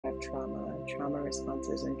trauma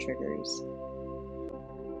responses, and triggers.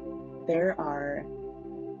 There are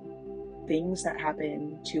things that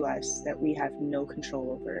happen to us that we have no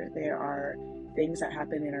control over. There are things that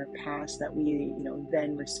happen in our past that we,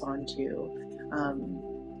 then respond to,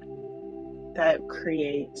 that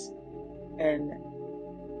create an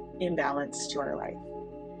imbalance to our life.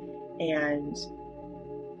 And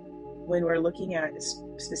when we're looking at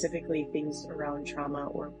specifically things around trauma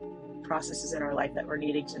or processes in our life that we're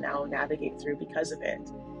needing to now navigate through because of it,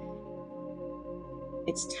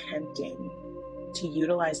 it's tempting to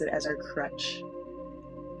utilize it as our crutch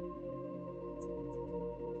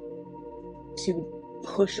to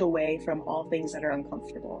push away from all things that are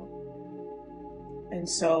uncomfortable. And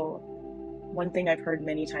so one thing I've heard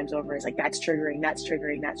many times over is like, that's triggering.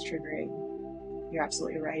 You're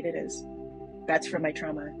absolutely right, it is. That's from my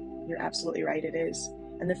trauma. You're absolutely right, it is.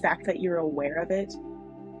 And the fact that you're aware of it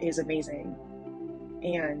is amazing.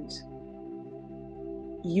 And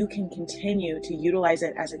you can continue to utilize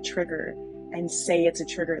it as a trigger and say it's a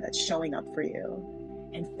trigger that's showing up for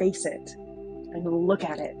you, and face it and look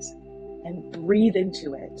at it and breathe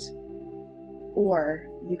into it. Or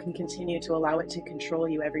you can continue to allow it to control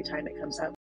you every time it comes up.